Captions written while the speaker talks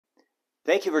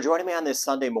Thank you for joining me on this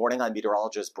Sunday morning. I'm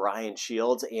meteorologist Brian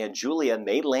Shields, and Julia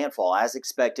made landfall as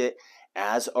expected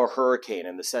as a hurricane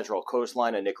in the central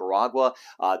coastline of Nicaragua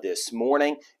this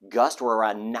morning. Gusts were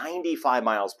around 95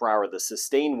 miles per hour. The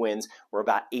sustained winds were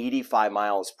about 85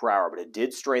 miles per hour, but it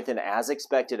did strengthen as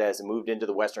expected as it moved into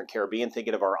the Western Caribbean.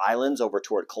 Thinking of our islands over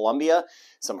toward Colombia,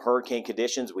 some hurricane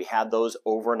conditions. We had those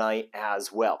overnight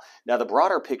as well. Now, the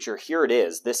broader picture, here it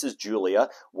is. This is Julia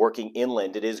working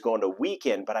inland. It is going to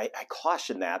weaken, but I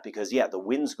caution that because, yeah, the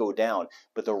winds go down,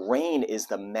 but the rain is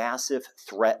the massive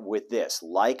threat with this.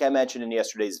 Like I mentioned in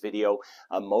yesterday's video,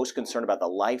 I'm most concerned about the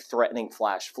life-threatening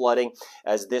flash flooding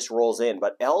as this rolls in.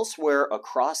 But elsewhere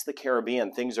across the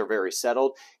Caribbean, things are very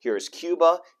settled. Here's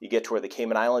Cuba. You get toward the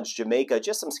Cayman Islands, Jamaica,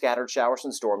 just some scattered showers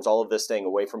and storms. All of this staying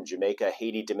away from Jamaica,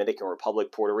 Haiti, Dominican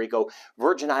Republic, Puerto Rico,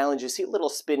 Virgin Islands. You see a little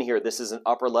spin here. This is an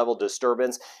upper-level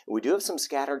disturbance. We do have some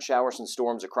scattered showers and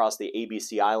storms across the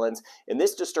ABC Islands. And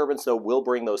this disturbance, though, will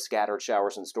bring those scattered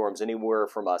showers and storms anywhere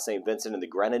from St. Vincent and the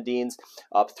Grenadines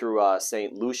up through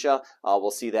St. Lucia.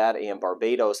 We'll see that, and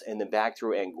Barbados, and then back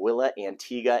through Anguilla,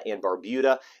 Antigua, and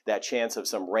Barbuda. That chance of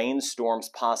some rainstorms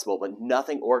possible, but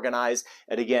nothing organized.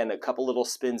 And again, a couple little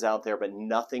spins out there, but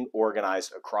nothing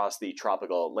organized across the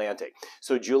tropical Atlantic.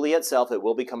 So Julia itself, it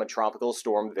will become a tropical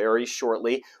storm very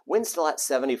shortly. Winds still at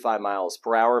 75 miles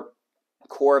per hour.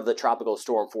 Core of the tropical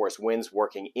storm force winds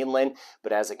working inland,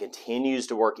 but as it continues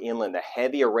to work inland, the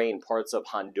heavier rain parts of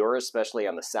Honduras, especially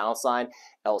on the south side,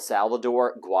 El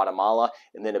Salvador, Guatemala,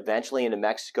 and then eventually into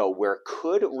Mexico, where it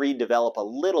could redevelop a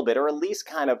little bit, or at least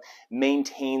kind of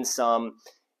maintain some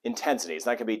intensity. It's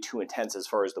not going to be too intense as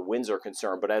far as the winds are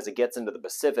concerned, but as it gets into the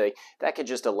Pacific, that could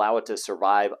just allow it to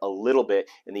survive a little bit.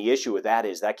 And the issue with that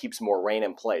is that keeps more rain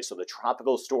in place. So the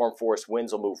tropical storm force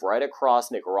winds will move right across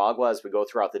Nicaragua as we go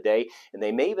throughout the day, and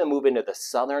they may even move into the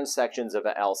southern sections of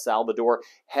El Salvador.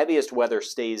 Heaviest weather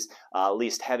stays, at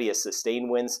least heaviest sustained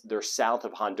winds, they're south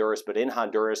of Honduras, but in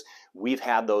Honduras, we've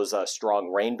had those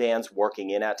strong rain bands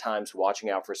working in at times, watching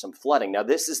out for some flooding. Now,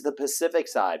 this is the Pacific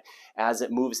side. As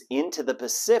it moves into the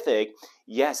Pacific,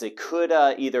 yes, it could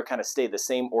either kind of stay the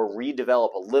same or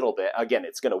redevelop a little bit. Again,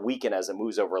 it's going to weaken as it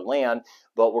moves over land,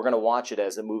 but we're going to watch it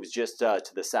as it moves just to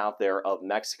the south there of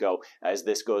Mexico as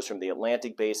this goes from the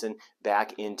Atlantic Basin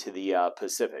back into the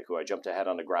Pacific. Oh, I jumped ahead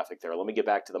on the graphic there. Let me get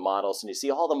back to the models. And you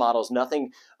see all the models,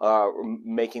 nothing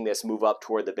making this move up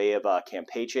toward the Bay of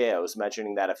Campeche. I was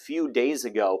mentioning that a few days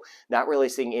ago, not really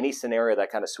seeing any scenario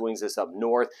that kind of swings this up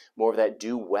north, more of that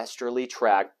due westerly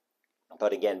track.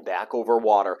 But again, back over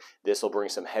water, this will bring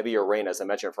some heavier rain, as I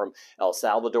mentioned, from El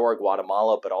Salvador,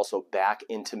 Guatemala, but also back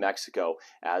into Mexico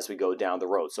as we go down the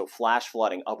road. So flash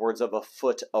flooding, upwards of a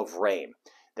foot of rain.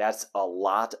 That's a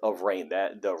lot of rain.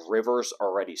 That the rivers are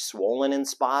already swollen in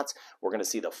spots. We're going to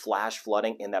see the flash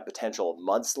flooding and that potential of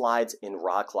mudslides and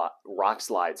rock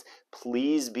slides.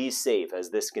 Please be safe as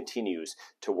this continues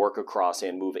to work across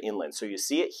and move inland. So you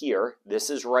see it here. This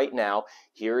is right now.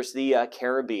 Here's the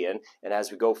Caribbean. And as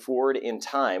we go forward in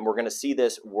time, we're going to see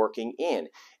this working in.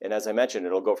 And as I mentioned,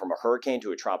 it'll go from a hurricane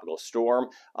to a tropical storm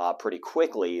pretty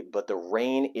quickly. But the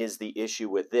rain is the issue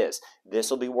with this. This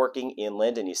will be working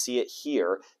inland, and you see it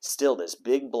here. Still this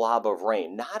big blob of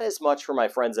rain. Not as much for my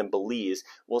friends in Belize.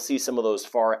 We'll see some of those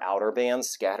far outer bands,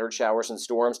 scattered showers and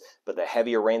storms, but the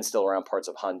heavier rain still around parts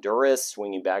of Honduras,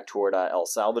 swinging back toward El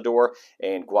Salvador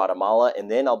and Guatemala. And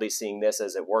then I'll be seeing this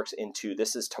as it works into,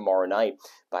 this is tomorrow night,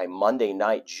 by Monday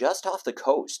night, just off the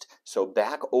coast. So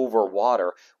back over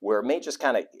water, where it may just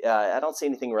kind of, I don't see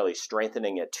anything really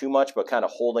strengthening it too much, but kind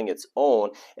of holding its own,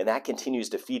 and that continues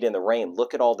to feed in the rain.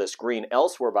 Look at all this green.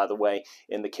 Elsewhere, by the way,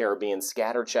 in the Caribbean,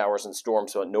 scattered showers and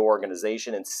storms, so no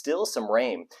organization, and still some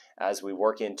rain as we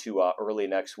work into early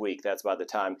next week. That's by the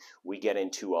time we get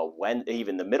into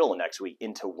even the middle of next week,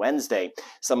 into Wednesday,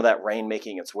 some of that rain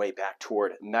making its way back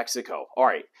toward Mexico. All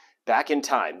right. Back in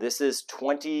time, this is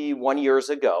 21 years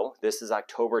ago. This is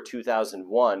October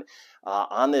 2001.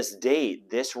 On this date,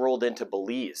 this rolled into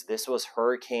Belize. This was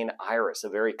Hurricane Iris, a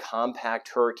very compact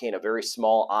hurricane, a very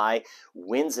small eye.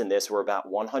 Winds in this were about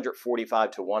 145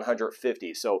 to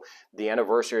 150. So the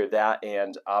anniversary of that,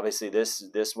 and obviously this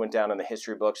went down in the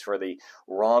history books for the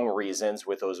wrong reasons,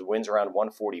 with those winds around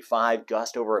 145,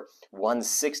 gust over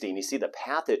 160. And you see the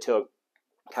path it took,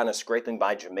 kind of scraping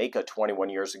by Jamaica 21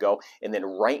 years ago, and then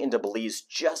right into Belize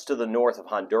just to the north of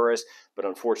Honduras. But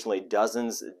unfortunately,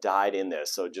 dozens died in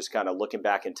this. So just kind of looking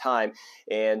back in time,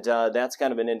 and that's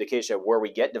kind of an indication of where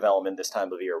we get development this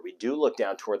time of year. We do look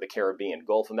down toward the Caribbean,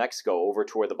 Gulf of Mexico, over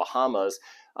toward the Bahamas,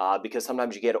 because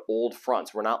sometimes you get old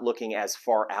fronts. We're not looking as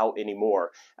far out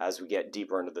anymore as we get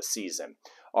deeper into the season.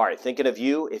 All right, thinking of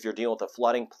you. If you're dealing with the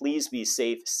flooding, please be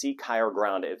safe. Seek higher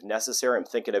ground if necessary. I'm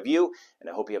thinking of you, and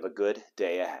I hope you have a good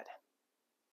day ahead.